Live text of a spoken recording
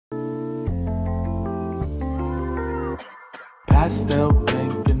lights still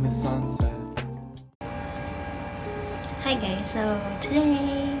blink in the sunset. Hi guys, so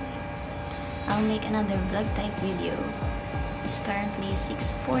today I'll make another vlog type video. It's currently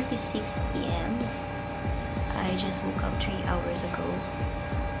 6:46 p.m. I just woke up 3 hours ago.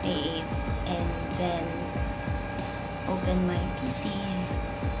 I ate and then opened my PC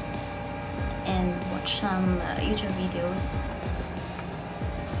and watched some YouTube videos.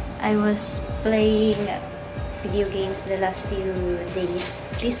 I was playing video games the last few days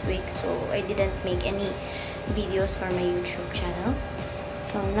this week, so I didn't make any videos for my YouTube channel.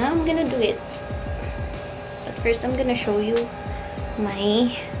 So now I'm gonna do it. But first I'm gonna show you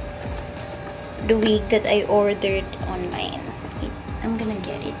the wig that I ordered online. Wait, I'm gonna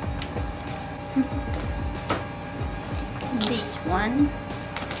get it. This one.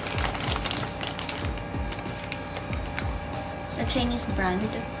 It's a Chinese brand.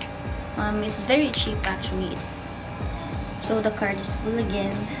 It's very cheap actually. So the card is full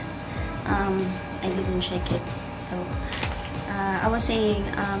again. I didn't check it. So I was saying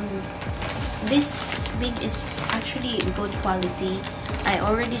this wig is actually good quality. I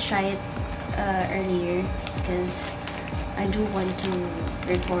already tried earlier because I do want to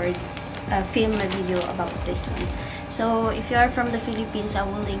record film a video about this one. So if you are from the Philippines, I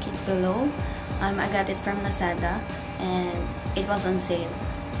will link it below. I got it from Lazada and it was on sale.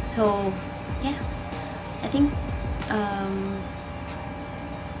 So yeah, I think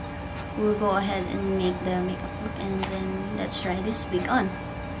we'll go ahead and make the makeup look, and then let's try this wig on.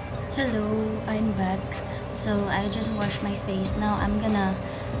 Hello, I'm back. So I just washed my face. Now I'm gonna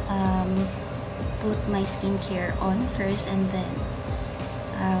put my skincare on first and then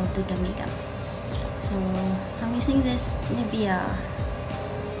I'll do the makeup. So I'm using this Nivea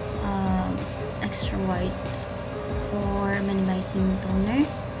extra white for minimizing toner.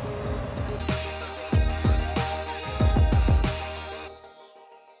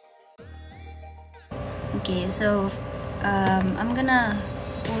 Okay, so I'm gonna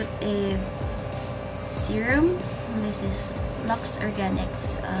put a serum. This is Lux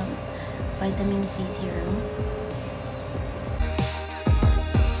Organics vitamin C serum.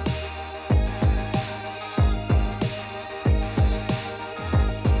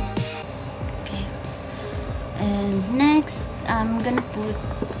 Okay, and next I'm gonna put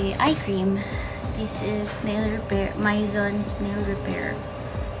a eye cream. This is Nail Repair, Maison's Nail Repair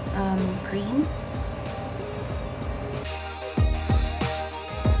cream.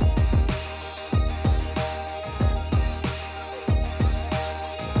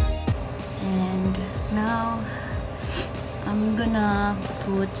 Now I'm gonna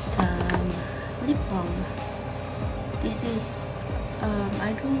put some lip balm. This is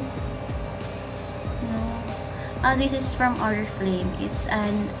I don't know. This is from Oriflame. It's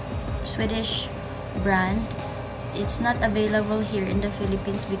an Swedish brand. It's not available here in the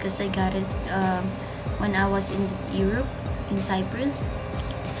Philippines because I got it when I was in Europe, in Cyprus.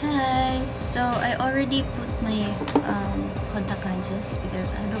 Hi. So I already put my contact lenses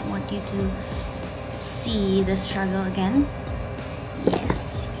because I don't want you to see the struggle again.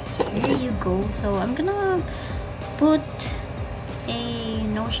 Yes, here you go. So I'm gonna put a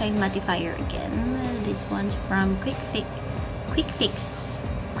no shine mattifier again. This one's from Quick Effects.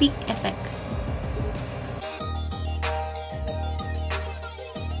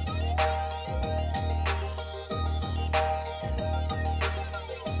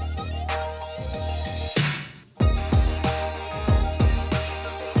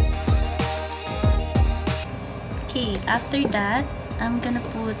 Okay, after that, I'm gonna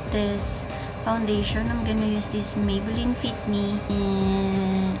put this foundation. I'm gonna use this Maybelline Fit Me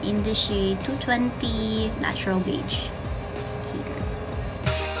in the shade 220 Natural Beige.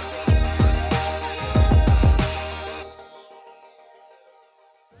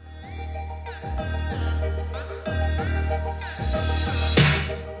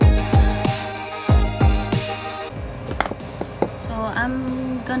 So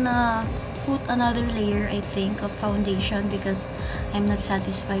I'm gonna put another layer, I think, of foundation because I'm not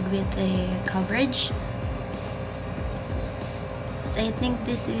satisfied with the coverage. So I think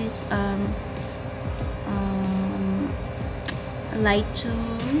this is light to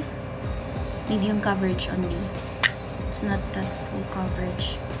medium coverage only. It's not that full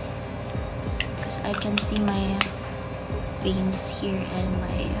coverage because I can see my veins here and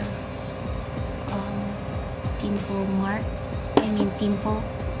my pimple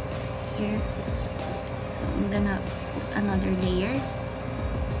here. So I'm gonna put another layer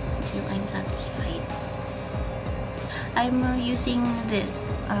until I'm satisfied. I'm using this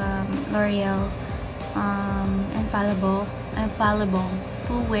L'Oreal Infallible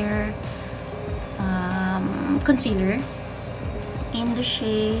Full Wear concealer. in the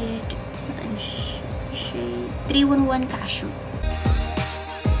shade, shade 311 Cashew.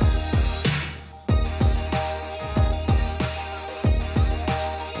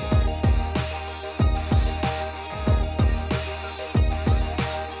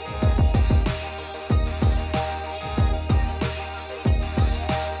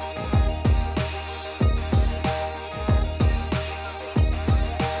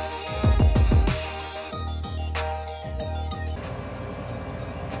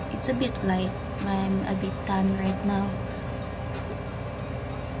 It's a bit light. I'm a bit tan right now.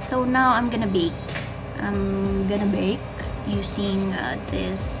 So now I'm gonna bake. I'm gonna bake using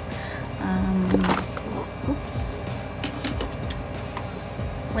this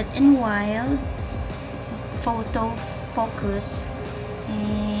Wet n Wild Photo Focus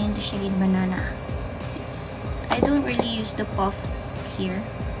and the shade Banana. I don't really use the puff here,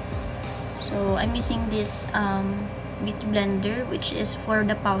 so I'm using this beauty blender, which is for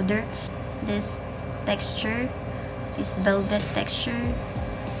the powder. This texture, this velvet texture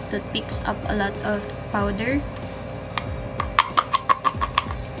that picks up a lot of powder.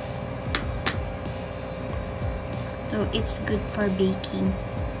 So it's good for baking.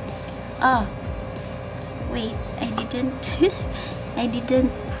 Wait, I didn't I didn't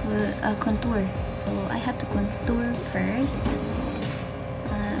contour, so I have to contour first.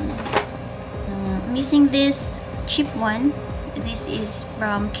 I'm using this cheap one. This is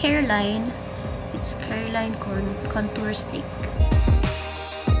from Careline. It's Careline contour stick.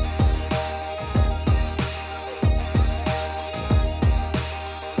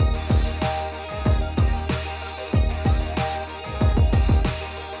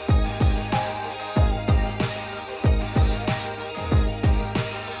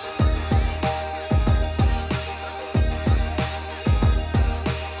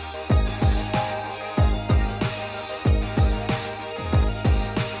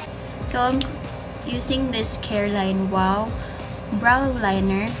 So I'm using this Careline Wow brow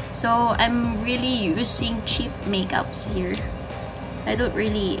liner. So I'm really using cheap makeups here. I don't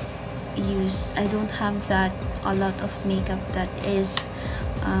have that a lot of makeup that is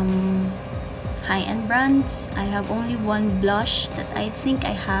high-end brands. I have only one blush that I think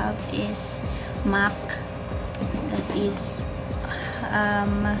I have is MAC. That is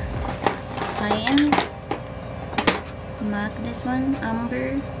high-end. MAC, this one,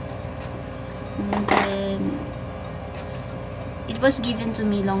 Amber. And then it was given to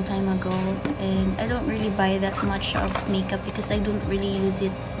me long time ago, and I don't really buy that much of makeup because I don't really use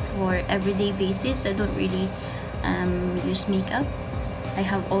it for everyday basis. I don't really use makeup. I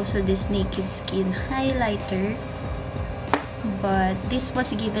have also this Naked Skin highlighter, but this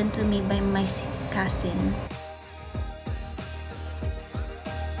was given to me by my cousin.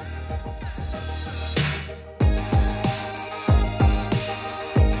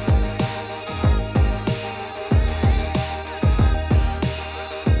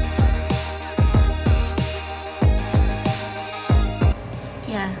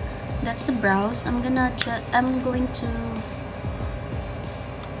 That's the brows. I'm going to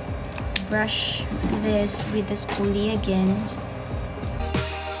brush this with the spoolie again.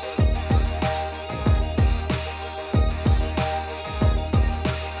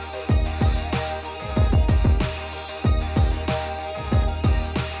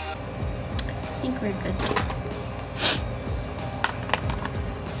 I think we're good.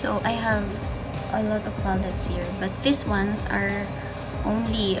 So I have a lot of palettes here, but these ones are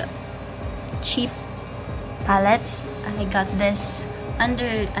only cheap palettes. I got this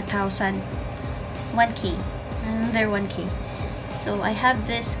under 1,000, 1K, under 1K. So I have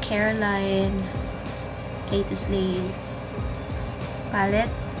this Careline Latest Lay palette.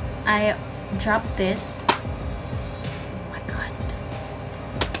 I dropped this. Oh my god,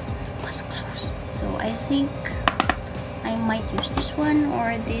 it was close. So I think I might use this one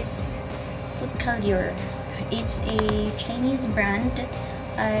or this Food Color. It's a Chinese brand.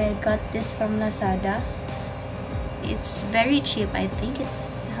 I got this from Lazada. It's very cheap. I think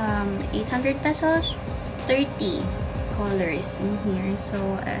it's 800 pesos. 30 colors in here.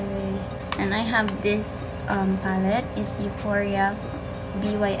 So I have this palette. It's Euphoria,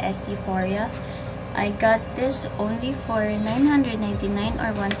 BYS Euphoria. I got this only for 999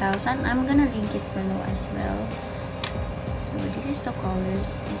 or 1,000. I'm gonna link it below as well. So this is the colors.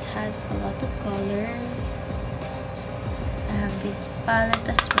 It has a lot of colors. I have this palette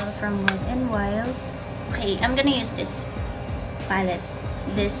as well from Wet n Wild. Okay, I'm gonna use this palette,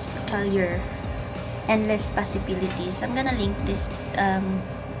 this color, Endless Possibilities. I'm gonna link this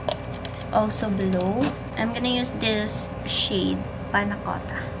also below. I'm gonna use this shade, Panna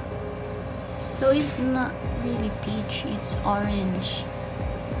Cotta. So it's not really peach, it's orange.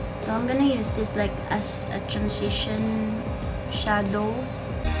 So I'm gonna use this like as a transition shadow.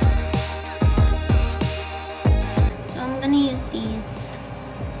 So I'm gonna use these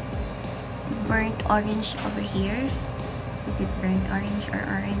burnt orange over here. Is it burnt orange or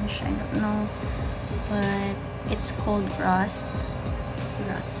orange? I don't know. But it's called rust.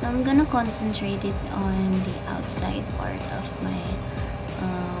 So I'm gonna concentrate it on the outside part of my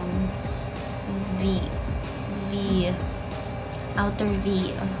outer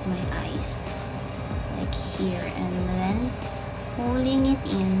V of my eyes, like here, and then holding it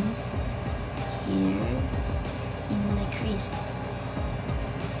in here in the crease,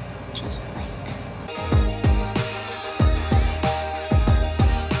 just like that.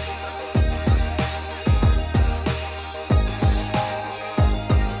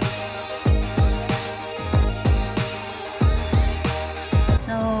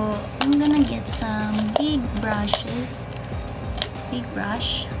 So I'm gonna get some big brush,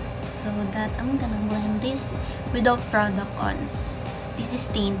 so that I'm gonna blend this without product on. This is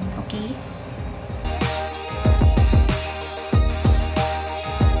stained, okay?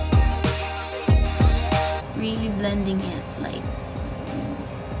 Really blending it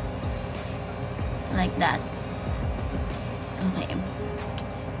like that. Okay.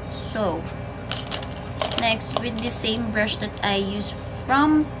 So next, with the same brush that I used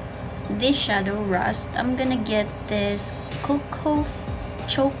from this shadow rust, I'm gonna get this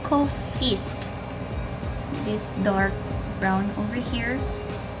Choco Feast, this dark brown over here,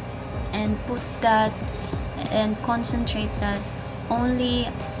 and put that and concentrate that only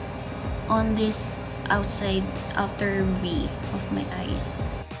on this outer V of my eyes.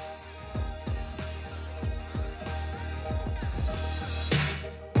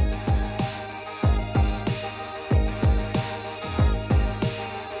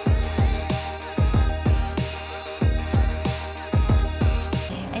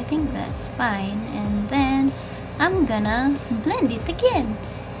 I think that's fine, and then I'm gonna blend it again.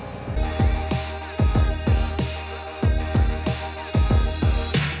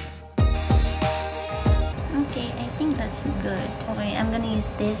 Okay, I think that's good. Okay, I'm gonna use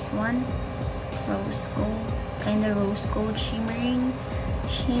this one, rose gold shimmery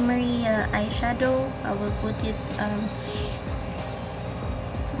eyeshadow. I will put it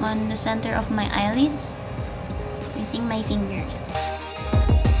on the center of my eyelids using my fingers.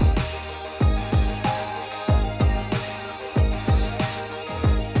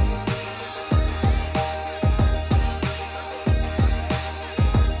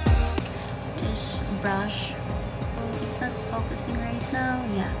 Brush. It's not focusing right now.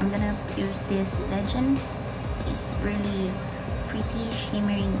 Yeah, I'm gonna use this Legend. It's really pretty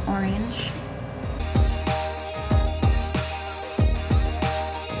shimmering orange.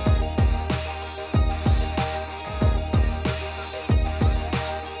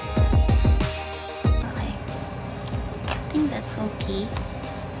 Okay, I think that's okay.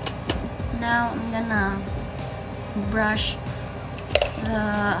 Now I'm gonna brush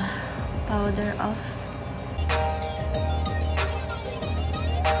the powder off.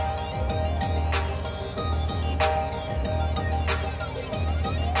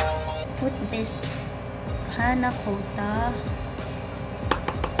 Put this Hana Kota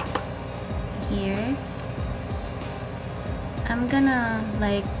here. I'm gonna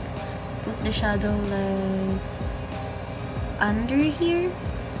like put the shadow like under here,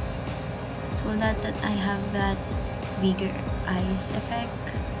 so that I have that bigger eyes effect.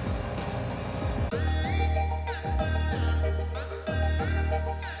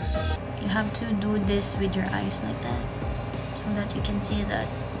 You have to do this with your eyes like that, so that you can see that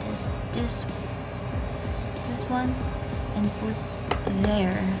this one, and put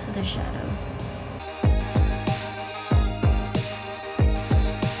there the shadow.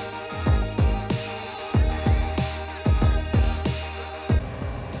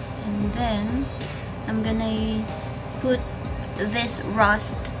 And then I'm gonna put this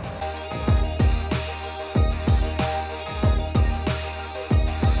rust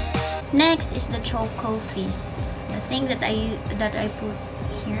Next is the Choco Feast. The thing that I put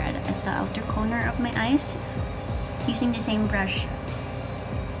here at the outer corner of my eyes using the same brush.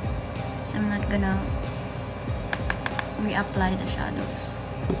 So I'm not gonna reapply the shadows.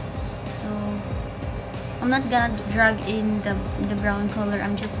 So I'm not gonna drag in the brown color.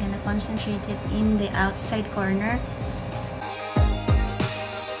 I'm just gonna concentrate it in the outside corner.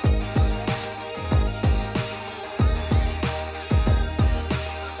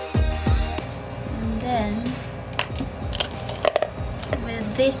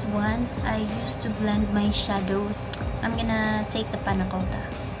 This one I used to blend my shadows. I'm gonna take the panna cotta.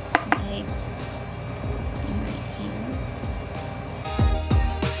 Okay,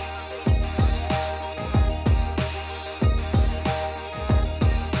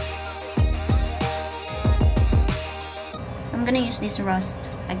 gonna use this rust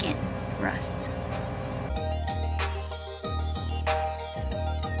again. Rust.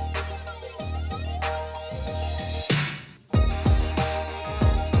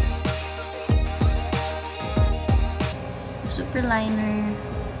 Super liner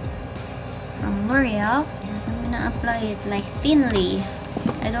from L'Oreal. Yes, I'm gonna apply it like thinly.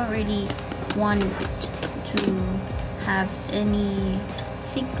 I don't really want it to have any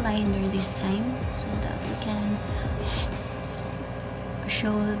thick liner this time, so that we can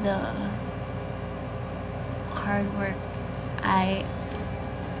show the hard work I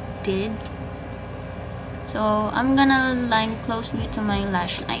did. So I'm gonna line closely to my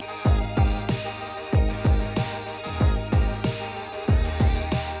lash line.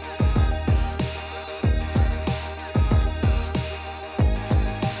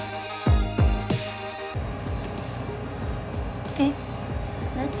 Okay,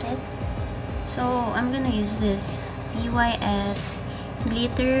 that's it. So I'm gonna use this BYS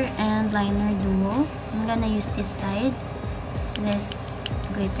glitter and liner duo. I'm gonna use this side, this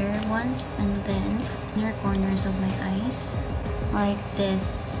glitter ones, and then inner corners of my eyes like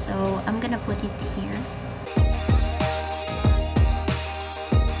this. So I'm gonna put it here.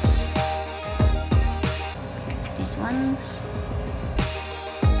 This one.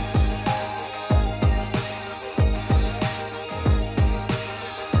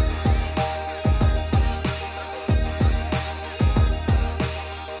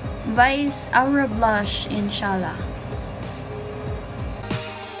 Vice Aura Blush, Inshallah.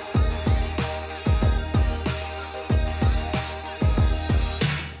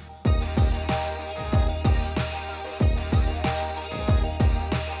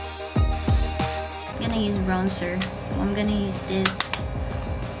 I'm gonna use bronzer. So I'm gonna use this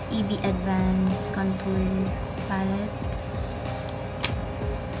EB Advanced Contour Palette.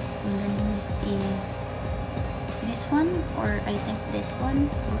 I'm gonna use this one, or I think this one,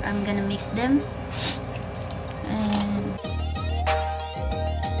 or I'm gonna mix them. And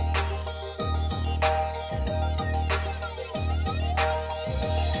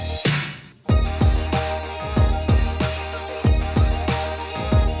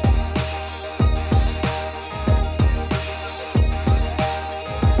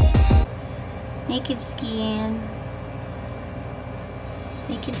Naked Skin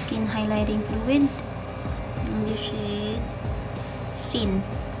highlighting fluid in the shade Sin.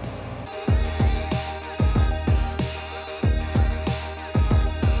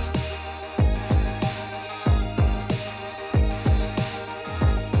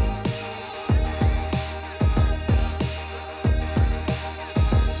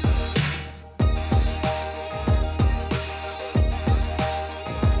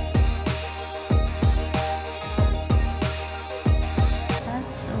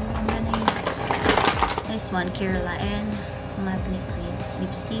 One Caroline matte liquid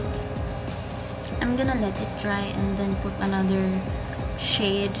lipstick. I'm gonna let it dry and then put another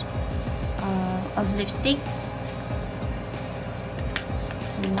shade of lipstick.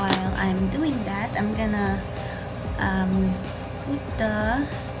 While I'm doing that, I'm gonna put the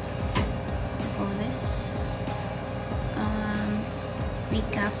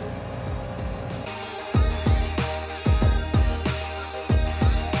makeup.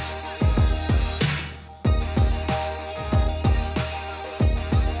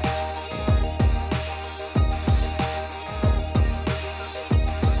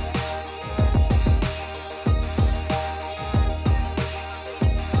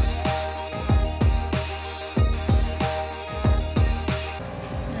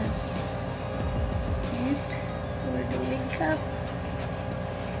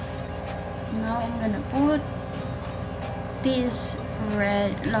 Now I'm gonna put these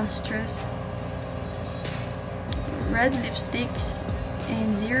lustrous red lipsticks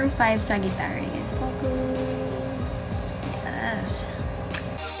in 05 Sagittarius. Focus. Yes.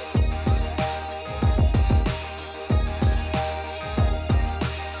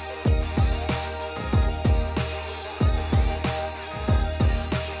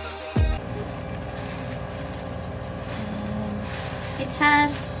 It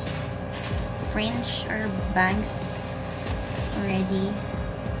has fringe or bangs already.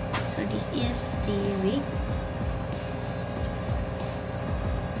 So this is the wig.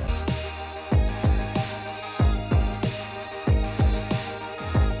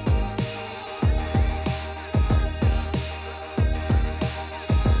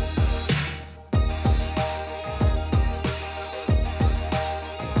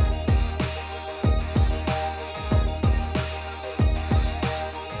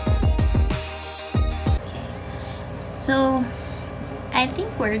 So I think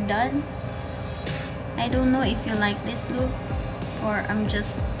we're done. I don't know if you like this look. Or I'm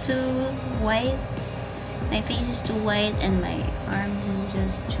just too white. My face is too white and my arms are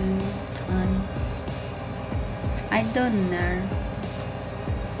just too tiny. I don't know.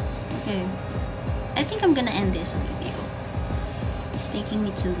 Okay, I think I'm gonna end this video. It's taking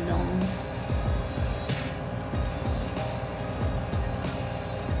me too long.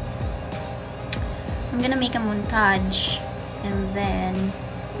 I'm gonna make a montage and then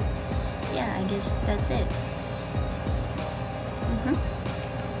yeah, I guess that's it.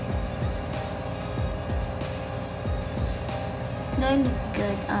 Do I look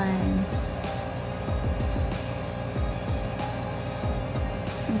good on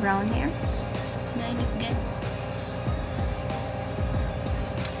brown hair? Do I look good?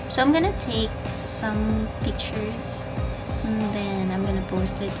 So I'm gonna take some pictures and then I'm gonna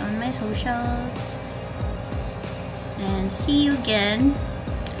post it on my socials. And see you again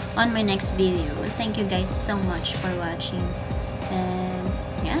on my next video. Thank you guys so much for watching. And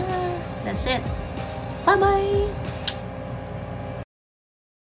yeah, that's it. Bye bye.